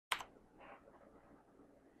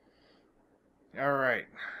Alright,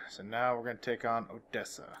 so now we're going to take on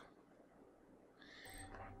Odessa.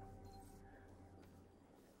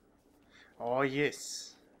 Oh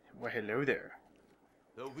yes. Well, hello there.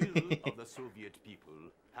 The will of the Soviet people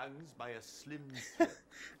hangs by a slim thread.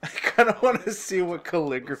 I kind of want to see what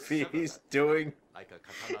calligraphy he's doing. Like a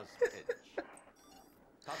katana's edge.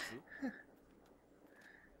 Tatsu,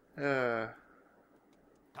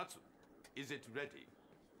 Tatsu, is it ready?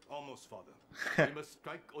 Almost, father. We must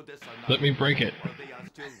strike Odessa now. Let me break it. While they are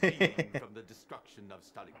still reeling from the destruction of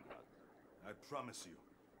Stalingrad. I promise you,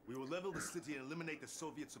 we will level the city and eliminate the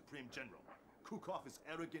Soviet Supreme General. Krukov is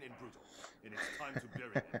arrogant and brutal, and it's time to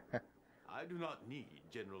bury him. I do not need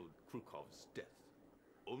General Krukov's death,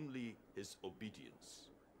 only his obedience.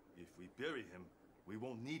 If we bury him, we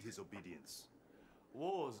won't need his obedience.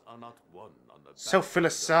 Wars are not won on the So battlefield,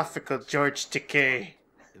 philosophical, George Takei.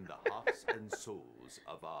 in the hearts and souls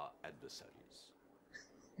of our adversaries.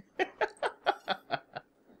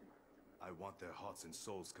 I want their hearts and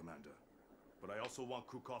souls, Commander. But I also want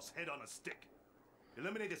Krukov's head on a stick.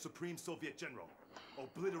 Eliminate the Supreme Soviet General.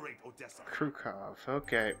 Obliterate Odessa. Krukov,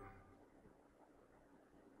 okay.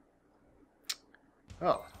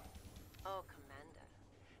 Oh. Oh, Commander.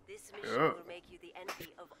 This mission Oh. will make you the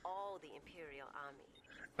envy of all the Imperial Army.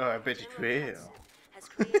 Oh, I bet it General will. Tatsu has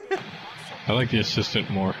created an awesome I like the assistant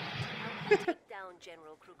more. Help you take down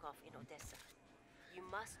General Krukov in Odessa. You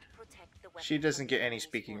must protect the weapons She doesn't of get the any enemy's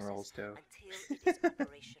speaking forces roles, though. until it is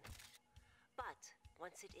operational. But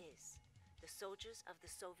once it is, the soldiers of the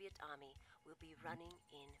Soviet army will be running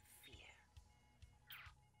in fear.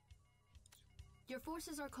 Your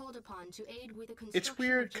forces are called upon to aid with the construction. It's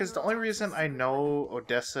weird because the only reason I know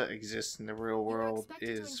Odessa exists in the real world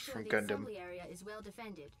is from The Gundam. assembly area is well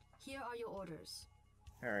defended. Here are your orders.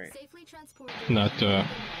 Alright. Safely transport Not,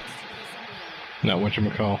 Not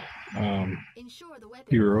whatchamacall. Ensure the weapon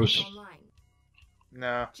Heroes. is online.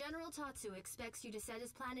 No. General Tatsu expects you to set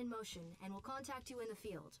his plan in motion and will contact you in the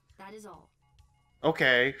field. That is all.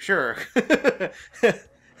 Okay, sure.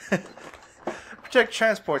 Protect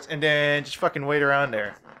transports and then just fucking wait around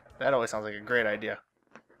there. That always sounds like a great idea.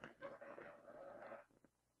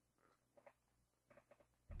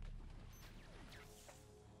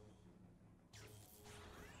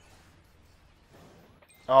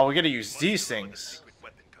 Oh, we gotta use these things.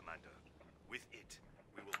 Weapon, Commander. With it,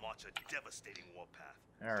 we will march a devastating warpath.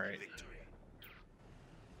 Alright. Victory.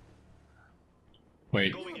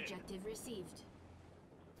 Wait. New objective received.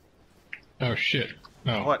 Oh shit.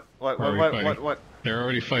 Oh. What? Where are we fighting? What? They're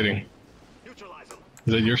already fighting. Neutralize them.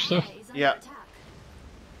 Is that your stuff? Ally is under Yeah.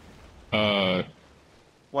 attack.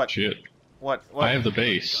 What? Shit. What? I have the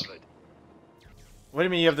base. What do you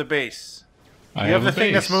mean you have the base? I You have the a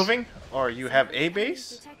thing that's base. moving? Or you have a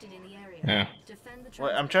base? Detected in the area. Yeah. Defend the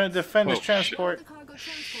What? I'm trying to defend this Oh, shit. transport. The cargo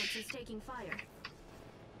transports is taking fire.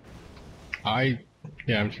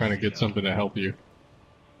 Yeah, I'm trying to get something to help you.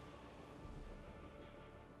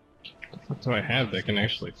 What do I have that can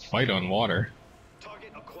actually fight on water?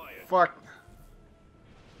 Target acquired. Fuck.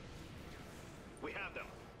 We have them.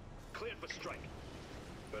 Cleared for strike.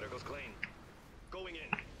 Vertical's clean. Going in.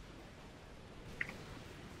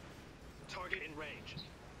 Target in range.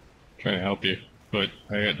 Trying to help you, but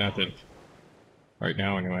I got nothing. Right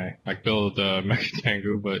now, anyway. I can build Mecha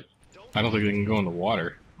Tengu, but I don't think they can go in the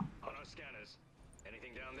water. On our scanners.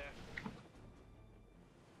 Anything down there?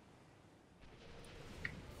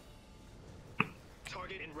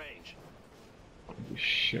 Target in range. These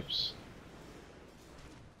ships.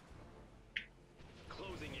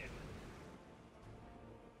 Closing in.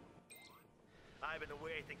 I've been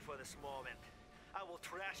waiting for this moment. I will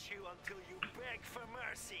trash you until you beg for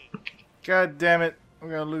mercy. God damn it. We're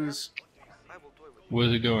gonna lose. I will do it with What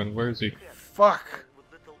is he doing? Where is he? Fuck. with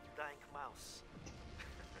little dank mouse.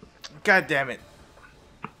 God damn it.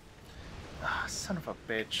 Ah, son of a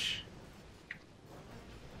bitch.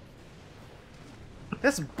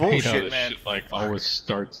 That's I hate how bullshit, this man. shit like Fuck. always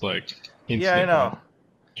starts like instantly. Yeah, I know.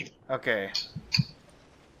 Okay.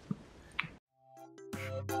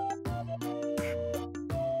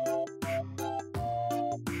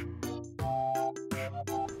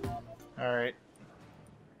 Alright.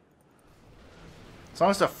 As long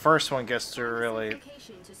as the first one gets through, really.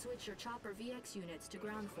 Location to switch your chopper VX units to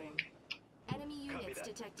ground form. Enemy units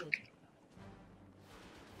detected.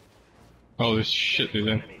 Oh, this shit is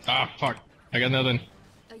in. Ah, fuck. I got nothing.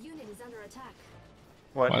 A unit is under attack.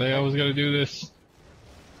 What? Why they always gotta do this?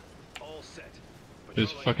 All set.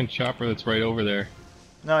 This fucking chopper that's right over there.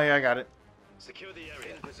 No, yeah, I got it. Secure the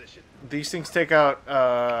area. In position. These things take out,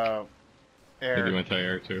 They air. do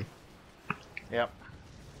anti-air too. Yep.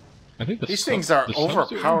 I think the These sub- things are the subs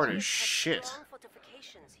do overpowered anti- as shit. Strong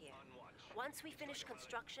fortifications here. Once Once we finish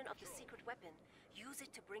construction of the secret weapon, use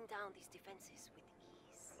it to bring down these defenses with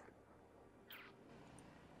ease.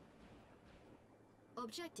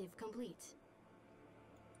 Objective complete.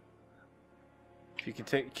 If you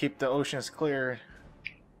can keep the oceans clear.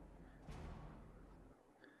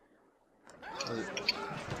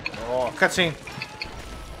 Oh, cutscene.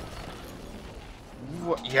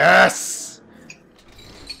 Yes!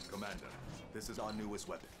 Commander, this is our newest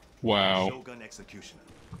weapon. Wow. Shogun Executioner.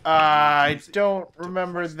 I Use it don't to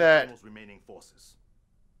remember crush the that. general's remaining forces.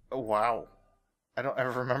 Oh, wow. I don't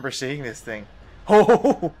ever remember seeing this thing.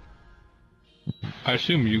 Oh! I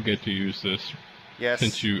assume you get to use this Yes.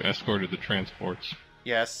 since you escorted the transports.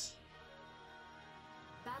 Yes.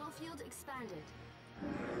 Battlefield expanded.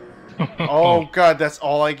 Oh god, that's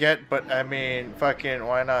all I get, but I mean, fucking,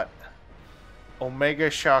 why not? Omega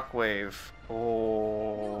Shockwave. New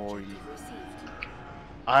Oh, objective received.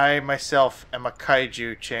 I myself am a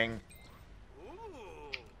kaiju, Ching. Ooh,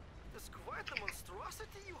 that's quite a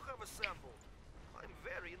monstrosity you have assembled. I'm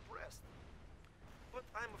very impressed. But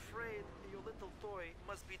I'm afraid your little toy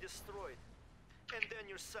must be destroyed. And then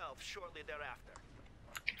yourself shortly thereafter.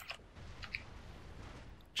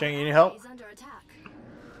 Ching, you need help? Is under attack.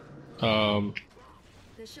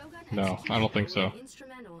 The Shogun No, I don't think so. Executioner will be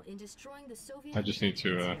instrumental in destroying the Soviet I just need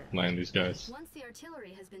to defenses here. land these guys. Once the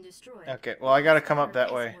artillery has been destroyed. Okay, well, I gotta come up that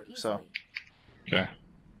Base way, more so. easily. Okay.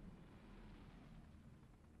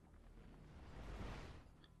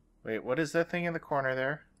 Wait, what is that thing in the corner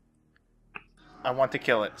there? I want to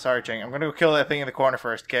kill it. Sorry, Ching. I'm gonna go kill that thing in the corner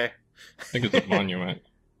first, okay? I think it's a monument.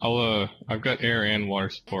 I've got air and water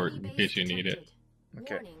support Enemy in base case you need it. detected.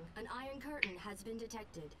 Okay. Warning, an iron curtain has been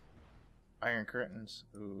detected. Iron curtains.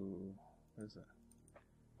 Ooh. What is that?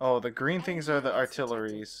 Oh, the green things are the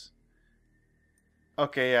artilleries.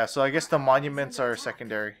 Okay, yeah, so I guess the monuments are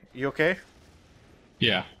secondary. You okay?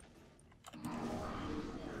 Yeah.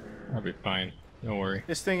 I'll be fine. Don't worry.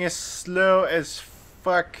 This thing is slow as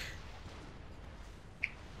fuck.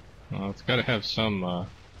 Well, it's gotta have some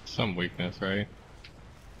weakness, right?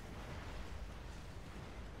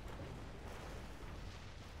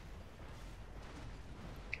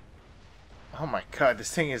 Oh my god,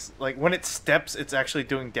 this thing is, like, when it steps, it's actually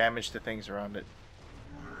doing damage to things around it.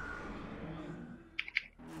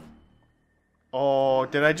 Oh,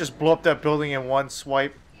 did I just blow up that building in one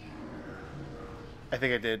swipe? I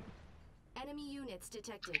think I did. Enemy units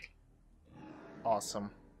detected. Awesome.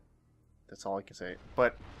 That's all I can say.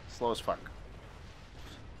 But, slow as fuck.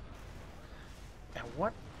 And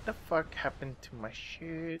what the fuck happened to my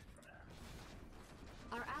shit?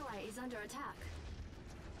 Our ally is under attack.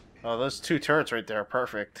 Oh, those two turrets right there are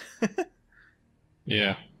perfect. Did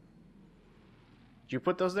Yeah. you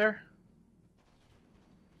put those there?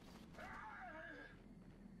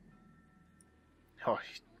 Oh,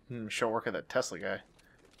 sure work of that Tesla guy.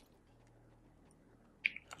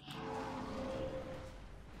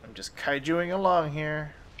 I'm just kaijuing along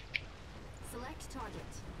here. Select target.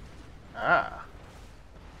 Ah.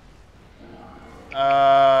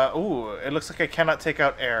 Ooh, it looks like I cannot take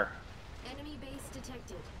out air. Enemy base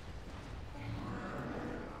detected.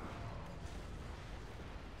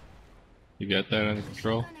 You got that under The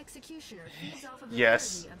control? Shogun Executioner feeds off of the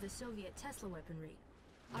Yes. energy of the Soviet Tesla weaponry.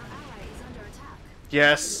 Our ally is under attack.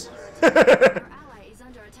 Yes. Our ally is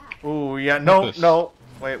under attack. Ooh, yeah, no, This- no.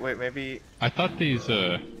 Wait, I maybe... thought these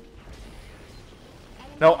No,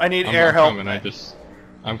 I need I'm air help. coming,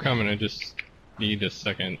 I'm coming, I just need a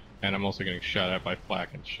second, and I'm also getting shot at by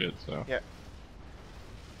flak and shit, so. Yeah.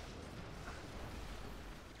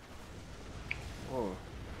 Whoa.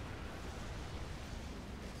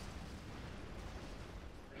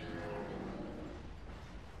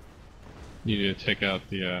 Need to take out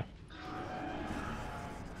the, A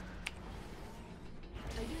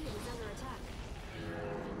unit is under attack.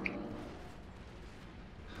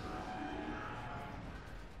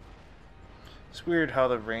 It's weird how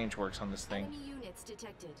the range works on this thing. Enemy units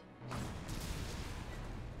detected.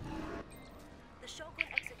 The Shogun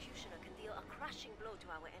Executioner can deal a crushing blow to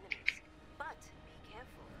our enemies. But be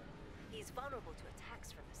careful. He's vulnerable to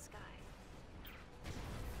attacks from the sky.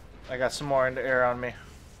 I got some more in the air on me.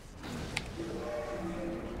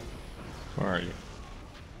 where are you?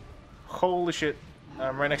 Holy shit.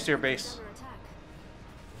 I'm right next to your base. Under attack.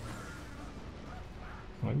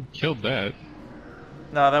 Well, you killed that.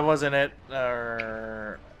 No, that wasn't it.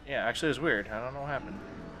 Yeah, actually it was weird. I don't know what happened.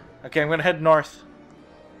 Okay, I'm gonna head north.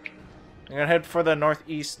 I'm gonna head for the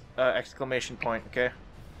northeast exclamation point, okay?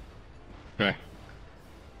 Okay.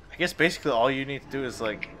 I guess basically all you need to do is,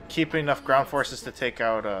 like, keep enough ground forces to take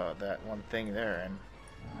out that one thing there, and...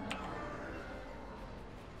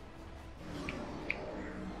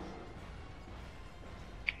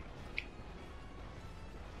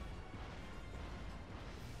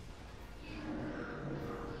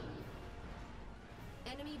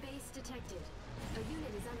 base detected. A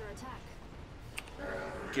unit is under attack.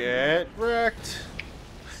 Get wrecked.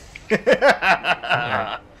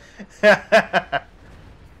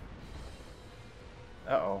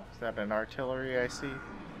 Uh-oh, is that an artillery I see?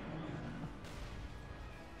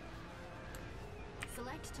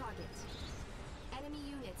 Select target. Enemy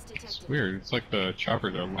units detected. It's weird. It's like the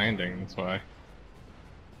choppers are landing. That's why.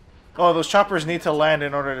 Oh, those choppers need to land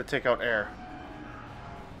in order to take out air.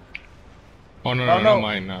 Oh no, Oh, no, no. not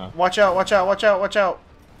mine. Watch out, watch out, watch out, watch out.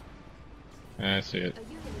 I see it. A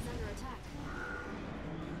unit is under attack.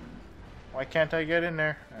 Why can't I get in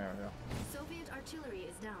there? There we go. Soviet artillery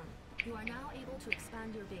is down. You are now able to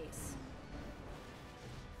expand your base.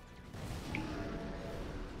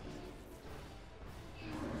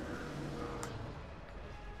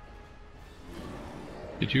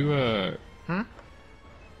 Did you Hmm?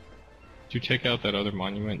 Did you take out that other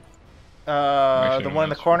monument? The Actually, one in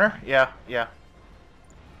the that's- corner? Yeah, yeah.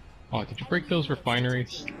 Oh, did you break those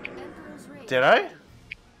refineries? Emperor's Raid. Did I?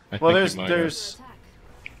 I Well, think you might have. there's.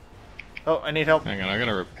 Oh, I need help. Hang on, I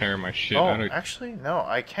gotta repair my shit. Oh, I don't- actually, no,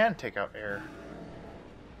 I can take out air.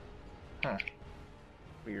 Huh.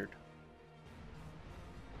 Weird.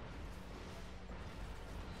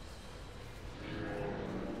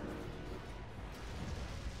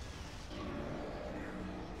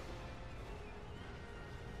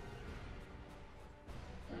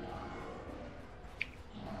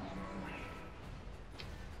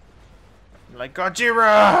 Like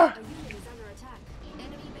Gojira! A unit is under attack.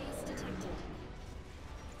 Enemy base detected.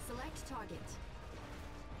 Select target.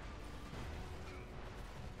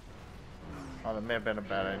 Oh, that may have been a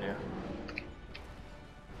bad idea.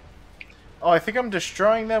 Oh, I think I'm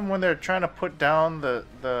destroying them when they're trying to put down the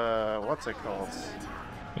what's it called?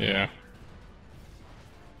 Yeah.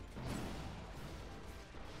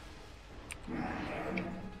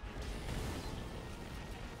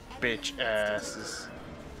 Bitch asses.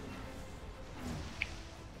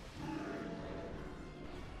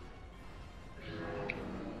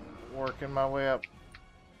 Working my way up.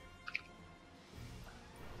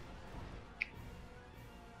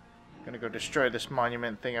 Gonna go destroy this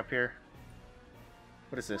monument thing up here.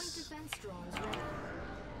 What is Point this? defense drones ready.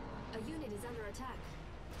 A unit is under attack.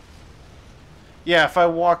 Yeah, if I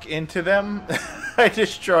walk into them, I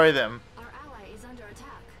destroy them. Our ally is under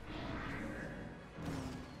attack.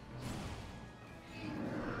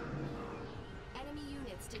 Enemy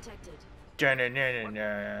units detected.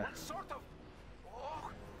 Da-na-na-na-na. What sort of... Oh,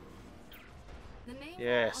 The main wall on the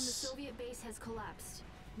Yes. Soviet base has collapsed.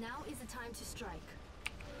 Now is the time to strike.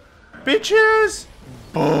 Bitches!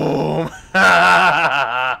 Boom!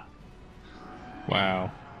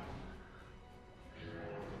 Wow.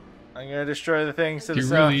 I'm gonna destroy the things to Do the you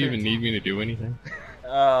south really here. even need me to do anything?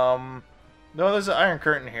 No, there's an iron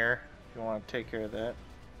curtain here. If you want to take care of that.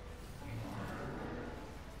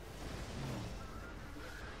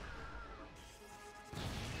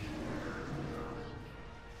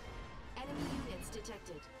 Enemy units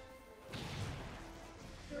detected.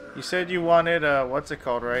 You said you wanted, what's it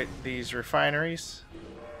called, right? These refineries?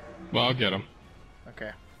 Well, I'll get them.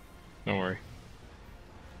 Okay. Don't worry.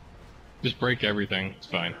 Just break everything. It's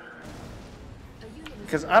fine. A unit is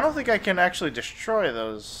Because I don't think I can actually destroy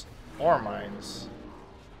those ore mines.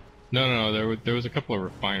 No, no, no. There was a couple of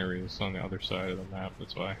refineries on the other side of the map.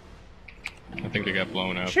 That's why. I think they got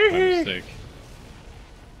blown up by Chee-hee. mistake.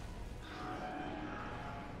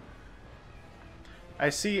 I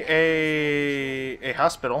see a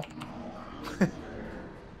hospital.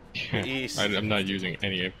 East. I'm not using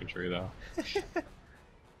any infantry though. Our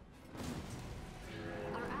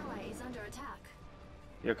ally is under attack.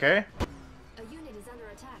 You okay? A unit is under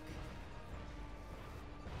attack.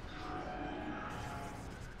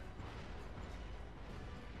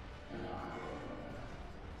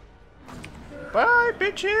 Bye,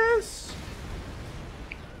 bitches!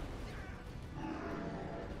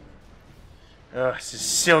 Oh, this is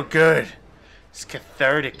so good. It's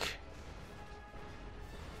cathartic.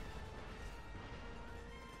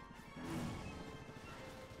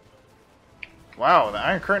 Wow, the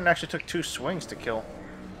Iron Curtain actually took 2 swings to kill.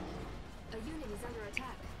 A unit is under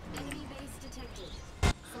attack. Enemy base detected.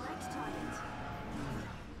 Select target.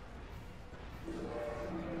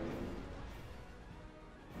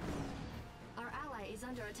 Our ally is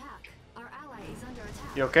under attack. Our ally is under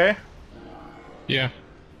attack. You okay? Yeah.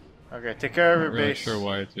 Okay, take care of Not your really base. sure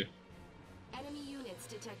why it's. Enemy units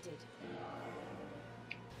detected.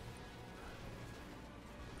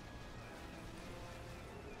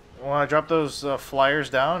 Want to drop those flyers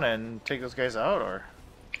down and take those guys out, or?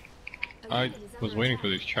 A I unit is was under waiting attack. for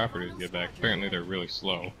these choppers to get back. Apparently they're really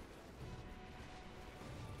slow.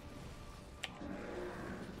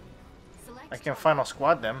 Select I can target. final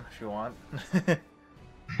squad them if you want. Our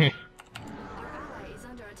ally is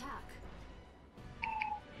under attack.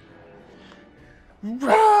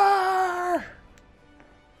 Roar!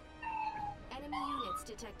 Enemy units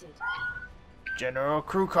detected. General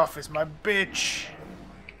Krukov is my bitch.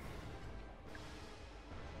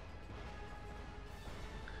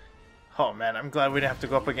 Oh man, I'm glad we didn't have to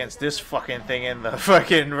go up against this fucking thing in the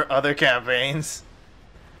fucking other campaigns.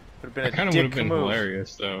 Would have been That kind a of would dick have been move.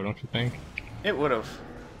 hilarious, though, don't you think? It would have.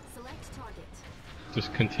 Select target.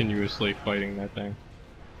 Just continuously fighting that thing.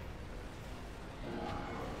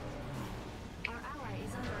 Our ally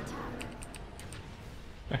is under attack.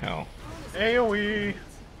 The hell? AoE.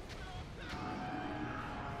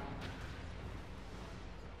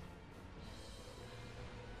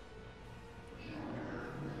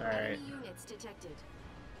 Alright. Enemy units detected.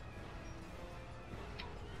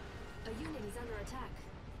 A unit is under attack.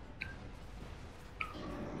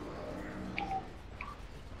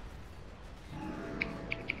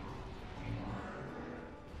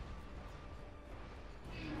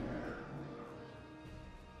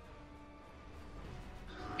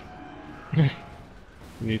 You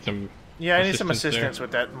need some. Yeah, I need some assistance there? assistance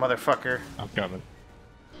with that motherfucker. I'm coming.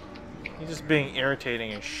 He's just being irritating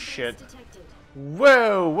as Enemy shit. units detected.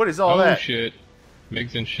 Whoa, what is all Oh that? shit.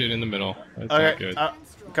 Migs and shit in the middle. That's not Okay,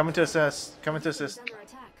 good. coming to assist. Coming to Unit is assist. under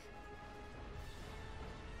attack.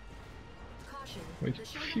 Caution. Wait, The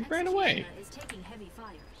she Shogun ran away. Executioner is taking heavy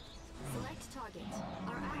fire. Select target.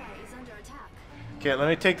 Our ally is under attack. Okay, let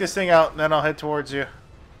me take this thing out, then I'll head towards you.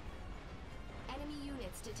 Enemy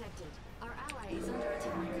units detected. Our ally is under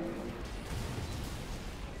attack.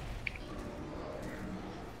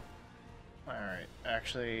 Alright,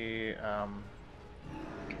 actually,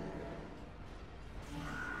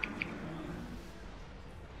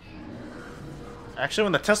 Actually,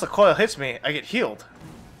 when the Tesla coil hits me, I get healed.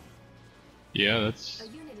 Yeah, that's A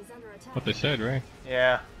unit is under attack. what they said, right?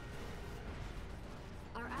 Yeah.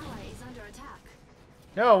 Our ally is under attack.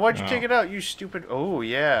 No, why'd you Oh. take it out, you stupid... Oh,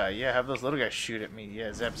 yeah, yeah, have those little guys shoot at me.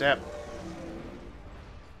 Yeah, zap, zap.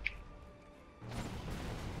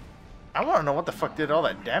 I want to know what the fuck did all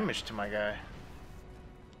that damage to my guy.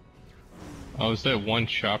 Oh, it's that one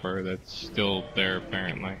chopper that's still there,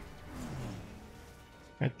 apparently.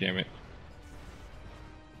 God damn it.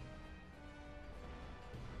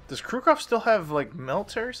 Does Krukov still have, like,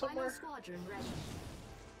 military Final somewhere? squadron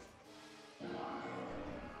ready.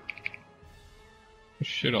 There's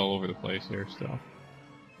shit all over the place here still.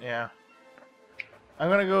 Yeah. I'm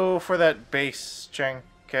gonna go for that base, Cheng,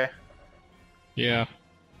 okay? Yeah.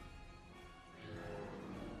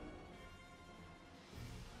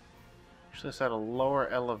 Actually, it's at a lower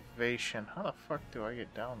elevation. How the fuck do I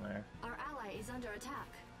get down there? Our ally is under attack.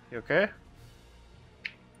 You okay?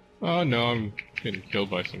 Oh no, I'm getting killed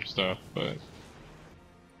by some stuff, but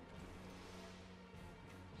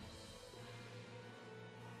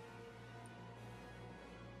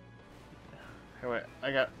Hey, wait,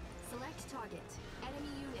 I got... Select target. Enemy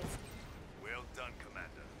units. Well done, Commander.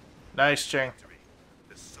 Nice, Cheng. Victory.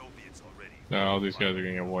 The Soviets already. no, all these guys are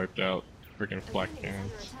gonna get wiped out. Freaking A flak unit is under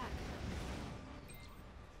cannons. attack.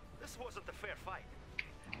 This wasn't a fair fight.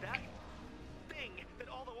 That thing did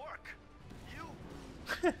all the work.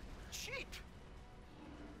 You cheat.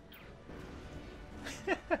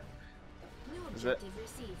 New Is that- objective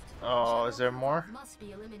received. Oh, is there more? Must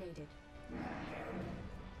be eliminated.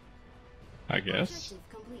 I guess. Objective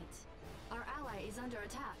complete. Our ally is under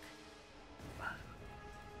attack.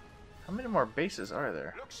 How many more bases are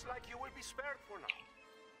there? Looks like you will be spared for now.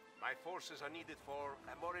 My forces are needed for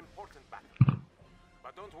a more important battle.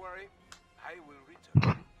 But don't worry, I will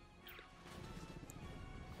return.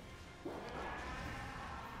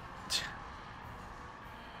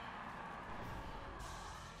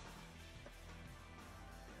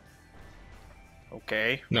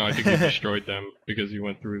 Okay. No, I think he destroyed them because he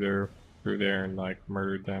went through there and like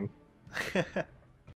murdered them.